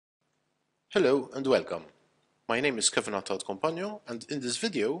Hello and welcome. My name is Kevin Compagno, and in this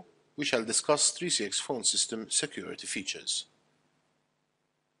video we shall discuss 3CX phone system security features.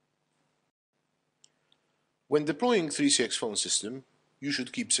 When deploying 3CX phone system, you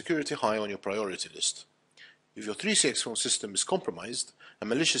should keep security high on your priority list. If your 3CX phone system is compromised, a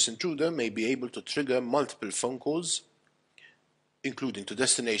malicious intruder may be able to trigger multiple phone calls, including to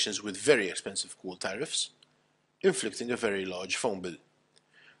destinations with very expensive call tariffs, inflicting a very large phone bill.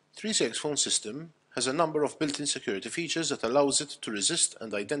 3CX phone system has a number of built-in security features that allows it to resist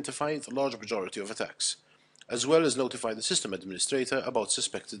and identify the large majority of attacks, as well as notify the system administrator about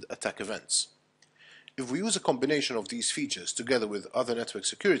suspected attack events. If we use a combination of these features together with other network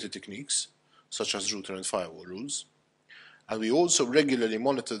security techniques, such as router and firewall rules, and we also regularly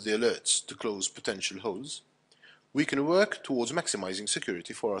monitor the alerts to close potential holes, we can work towards maximizing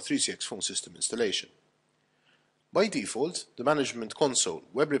security for our 3CX phone system installation. By default, the management console,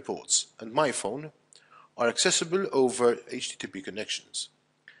 web reports, and My Phone are accessible over HTTP connections.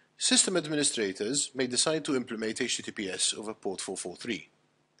 System administrators may decide to implement HTTPS over port 443.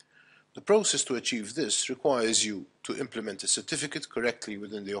 The process to achieve this requires you to implement a certificate correctly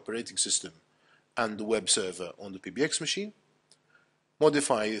within the operating system and the web server on the PBX machine,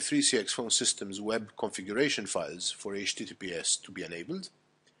 modify the 3CX phone system's web configuration files for HTTPS to be enabled,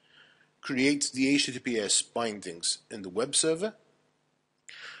 create the HTTPS bindings in the web server,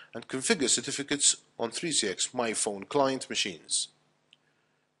 and configure certificates on 3CX My Phone client machines.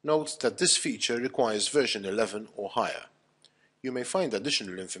 Note that this feature requires version 11 or higher. You may find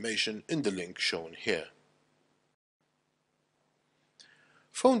additional information in the link shown here.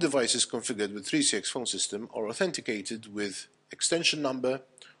 Phone devices configured with 3CX phone system are authenticated with extension number,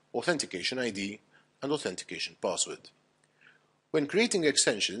 authentication ID, and authentication password. When creating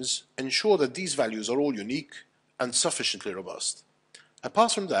extensions, ensure that these values are all unique and sufficiently robust.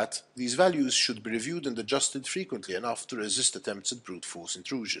 Apart from that, these values should be reviewed and adjusted frequently enough to resist attempts at brute force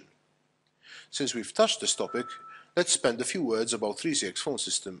intrusion. Since we've touched this topic, let's spend a few words about 3CX phone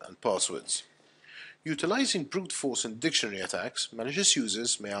system and passwords. Utilizing brute force and dictionary attacks, malicious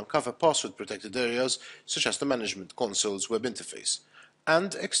users may uncover password-protected areas such as the management console's web interface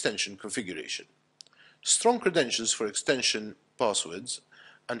and extension configuration. Strong credentials for extension passwords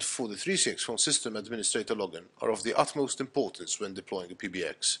and for the 3CX phone system administrator login are of the utmost importance when deploying a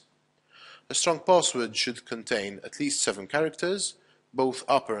PBX. A strong password should contain at least 7 characters, both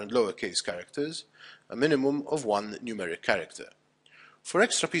upper and lowercase characters, a minimum of 1 numeric character. For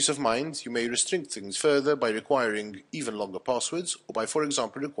extra peace of mind, you may restrict things further by requiring even longer passwords or by, for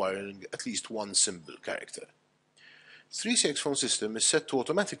example, requiring at least 1 symbol character. 3CX phone system is set to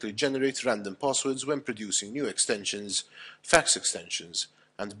automatically generate random passwords when producing new extensions, fax extensions,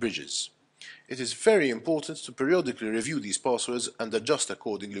 and bridges. It is very important to periodically review these passwords and adjust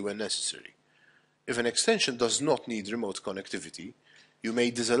accordingly when necessary. If an extension does not need remote connectivity, you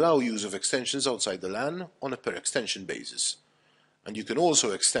may disallow use of extensions outside the LAN on a per extension basis. And you can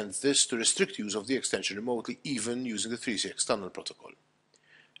also extend this to restrict use of the extension remotely, even using the 3CX tunnel protocol.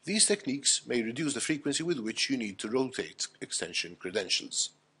 These techniques may reduce the frequency with which you need to rotate extension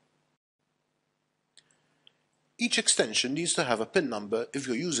credentials. Each extension needs to have a PIN number if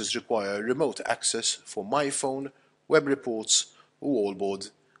your users require remote access for My Phone, web reports,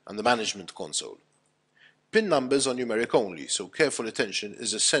 wallboard, and the management console. PIN numbers are numeric only, so careful attention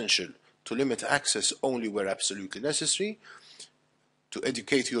is essential to limit access only where absolutely necessary, to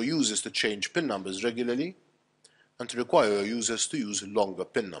educate your users to change PIN numbers regularly, and to require your users to use longer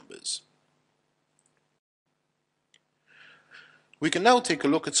PIN numbers. We can now take a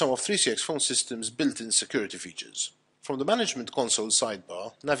look at some of 3CX phone system's built-in security features. From the management console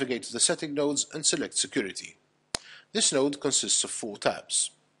sidebar, navigate to the setting nodes and select Security. This node consists of 4 tabs: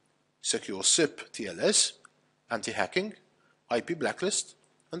 Secure SIP TLS, Anti-Hacking, IP Blacklist,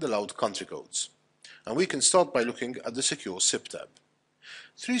 and Allowed Country Codes. And we can start by looking at the Secure SIP tab.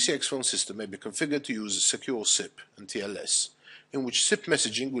 3CX phone system may be configured to use Secure SIP and TLS, in which SIP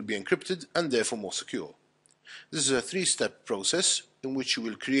messaging will be encrypted and therefore more secure. This is a 3-step process in which you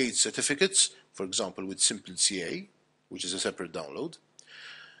will create certificates, for example with Simple CA, which is a separate download.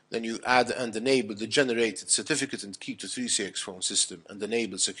 Then you add and enable the generated certificate and key to 3CX phone system and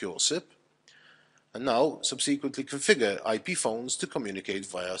enable Secure SIP. And now subsequently configure IP phones to communicate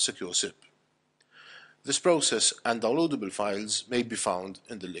via Secure SIP. This process and downloadable files may be found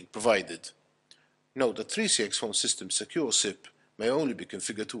in the link provided. Note that 3CX phone system Secure SIP may only be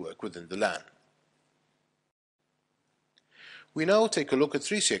configured to work within the LAN. We now take a look at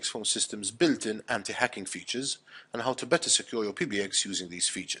 3CX phone system's built-in anti-hacking features and how to better secure your PBX using these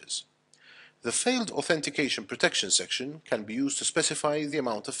features. The Failed Authentication Protection section can be used to specify the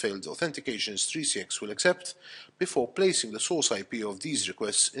amount of failed authentications 3CX will accept before placing the source IP of these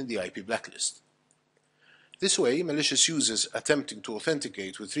requests in the IP blacklist. This way, malicious users attempting to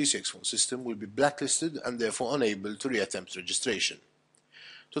authenticate with 3CX phone system will be blacklisted and therefore unable to reattempt registration.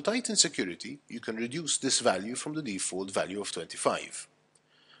 To tighten security, you can reduce this value from the default value of 25.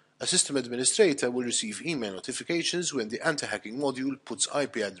 A system administrator will receive email notifications when the anti-hacking module puts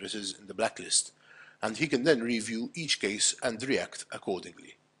IP addresses in the blacklist, and he can then review each case and react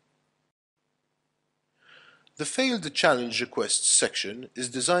accordingly. The Failed Challenge Requests section is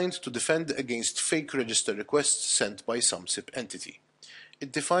designed to defend against fake register requests sent by some SIP entity.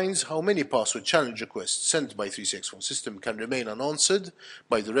 It defines how many password challenge requests sent by 3CX phone system can remain unanswered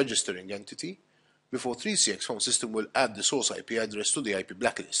by the registering entity before 3CX phone system will add the source IP address to the IP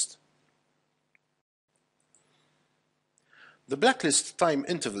blacklist. The Blacklist Time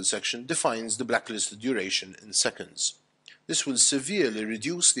Interval section defines the blacklist duration in seconds. This will severely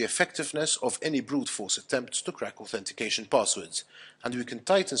reduce the effectiveness of any brute force attempts to crack authentication passwords, and we can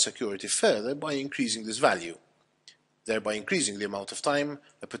tighten security further by increasing this value, thereby increasing the amount of time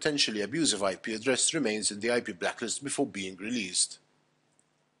a potentially abusive IP address remains in the IP blacklist before being released.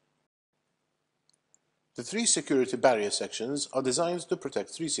 The three security barrier sections are designed to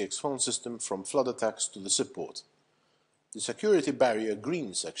protect 3CX phone system from flood attacks to the SIP port. The security barrier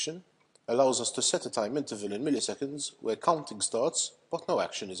green section allows us to set a time interval in milliseconds where counting starts but no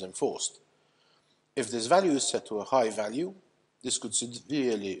action is enforced. If this value is set to a high value, this could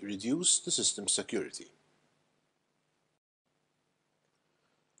severely reduce the system's security.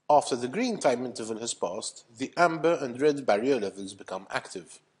 After the green time interval has passed, the amber and red barrier levels become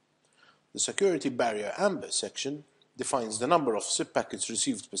active. The security barrier amber section defines the number of SIP packets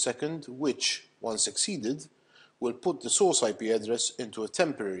received per second which, once exceeded, will put the source IP address into a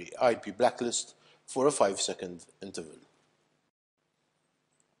temporary IP blacklist for a 5-second interval.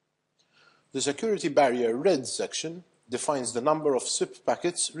 The security barrier red section defines the number of SIP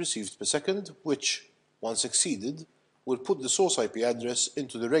packets received per second which, once exceeded, will put the source IP address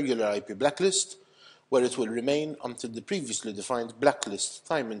into the regular IP blacklist where it will remain until the previously defined blacklist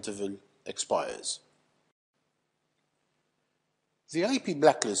time interval expires. The IP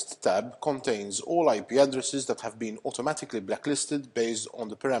Blacklist tab contains all IP addresses that have been automatically blacklisted based on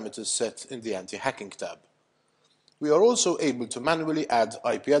the parameters set in the Anti-Hacking tab. We are also able to manually add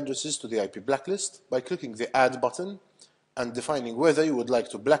IP addresses to the IP blacklist by clicking the Add button and defining whether you would like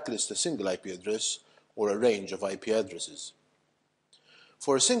to blacklist a single IP address or a range of IP addresses.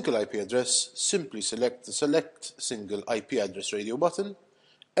 For a single IP address, simply select the Select Single IP Address radio button,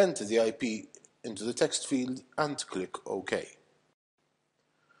 enter the IP into the text field and click OK.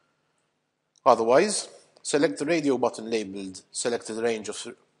 Otherwise, select the radio button labeled Selected Range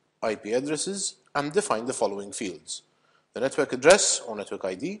of IP Addresses and define the following fields: the network address or network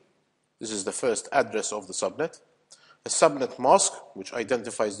ID, this is the first address of the subnet, a subnet mask, which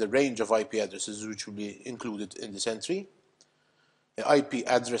identifies the range of IP addresses which will be included in this entry, the IP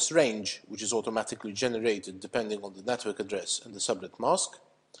address range, which is automatically generated depending on the network address and the subnet mask,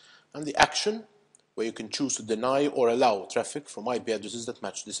 and the action, where you can choose to deny or allow traffic from IP addresses that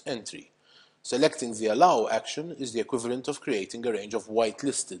match this entry. Selecting the Allow action is the equivalent of creating a range of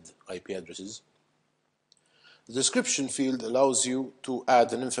whitelisted IP addresses. The description field allows you to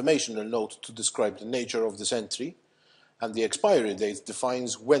add an informational note to describe the nature of this entry, and the expiry date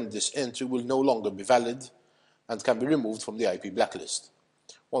defines when this entry will no longer be valid and can be removed from the IP blacklist.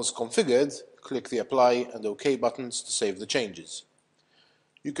 Once configured, click the Apply and OK buttons to save the changes.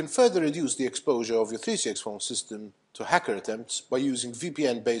 You can further reduce the exposure of your 3CX phone system to hacker attempts by using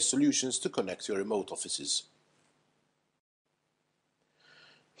VPN-based solutions to connect your remote offices.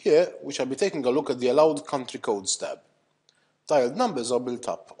 Here, we shall be taking a look at the Allowed Country Codes tab. Dialed numbers are built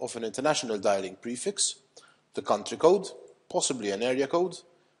up of an international dialing prefix, the country code, possibly an area code,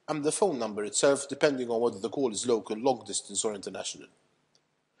 and the phone number itself depending on whether the call is local, long distance or international.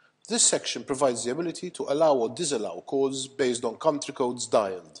 This section provides the ability to allow or disallow calls based on country codes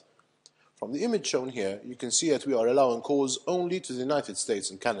dialed. From the image shown here, you can see that we are allowing calls only to the United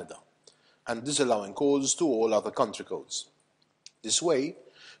States and Canada, and disallowing calls to all other country codes. This way,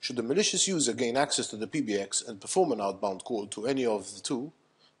 should a malicious user gain access to the PBX and perform an outbound call to any of the two,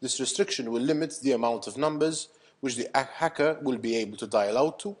 this restriction will limit the amount of numbers which the hacker will be able to dial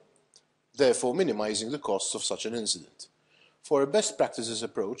out to, therefore minimizing the costs of such an incident. For a best practices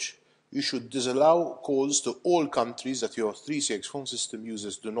approach, you should disallow calls to all countries that your 3CX phone system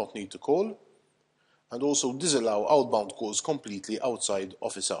users do not need to call, and also disallow outbound calls completely outside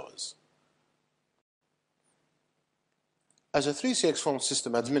office hours. As a 3CX phone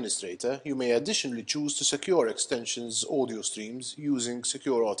system administrator, you may additionally choose to secure extensions audio streams using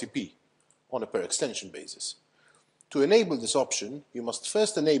Secure RTP on a per extension basis. To enable this option, you must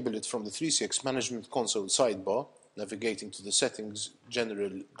first enable it from the 3CX Management Console sidebar, navigating to the Settings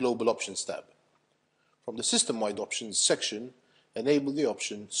General Global Options tab. From the System-wide Options section, enable the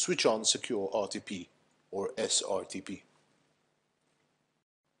option Switch on Secure RTP or SRTP.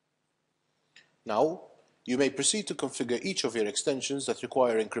 Now, you may proceed to configure each of your extensions that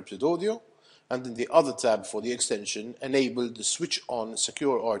require encrypted audio, and in the other tab for the extension, enable the Switch on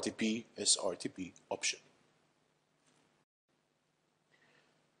Secure RTP SRTP option.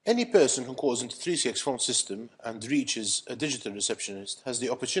 Any person who calls into 3CX phone system and reaches a digital receptionist has the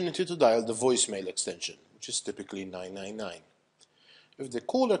opportunity to dial the voicemail extension, which is typically 999. If the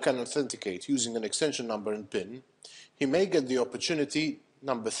caller can authenticate using an extension number and PIN, he may get the opportunity,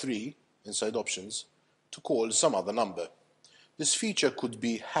 number 3, inside options, to call some other number. This feature could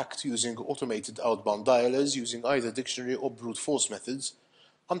be hacked using automated outbound dialers using either dictionary or brute force methods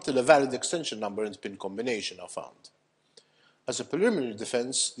until a valid extension number and PIN combination are found. As a preliminary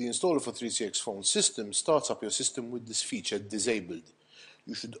defense, the installer for 3CX phone system starts up your system with this feature disabled.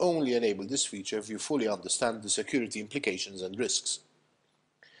 You should only enable this feature if you fully understand the security implications and risks.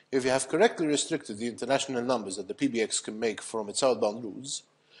 If you have correctly restricted the international numbers that the PBX can make from its outbound routes,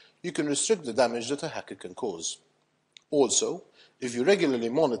 you can restrict the damage that a hacker can cause. Also, if you regularly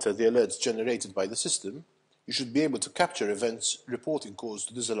monitor the alerts generated by the system, you should be able to capture events reporting calls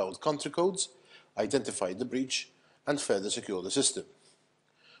to disallowed country codes, identify the breach, and further secure the system.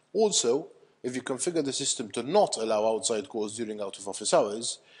 Also, if you configure the system to not allow outside calls during out-of-office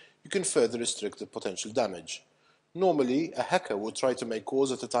hours, you can further restrict the potential damage. Normally, a hacker would try to make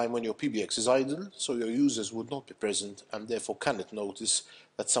calls at a time when your PBX is idle, so your users would not be present and therefore cannot notice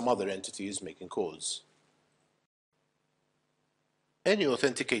that some other entity is making calls. Any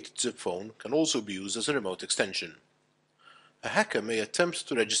authenticated zip phone can also be used as a remote extension. A hacker may attempt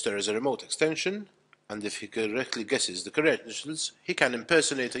to register as a remote extension, and if he correctly guesses the credentials, he can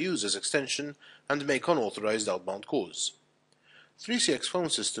impersonate a user's extension and make unauthorized outbound calls. 3CX phone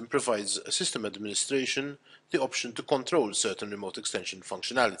system provides a system administration the option to control certain remote extension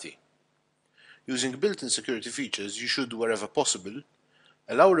functionality. Using built-in security features, you should, wherever possible,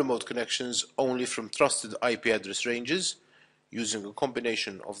 allow remote connections only from trusted IP address ranges using a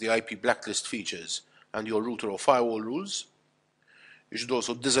combination of the IP blacklist features and your router or firewall rules. You should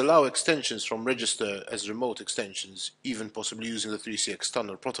also disallow extensions from register as remote extensions, even possibly using the 3CX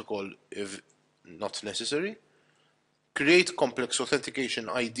tunnel protocol if not necessary. Create complex authentication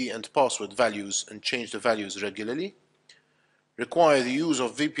ID and password values and change the values regularly. Require the use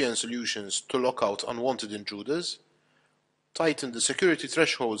of VPN solutions to lock out unwanted intruders. Tighten the security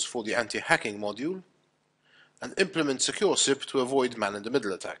thresholds for the anti-hacking module. And implement secure SIP to avoid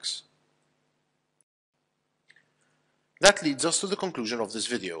man-in-the-middle attacks. That leads us to the conclusion of this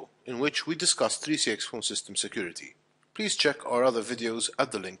video, in which we discussed 3CX phone system security. Please check our other videos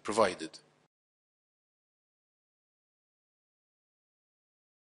at the link provided.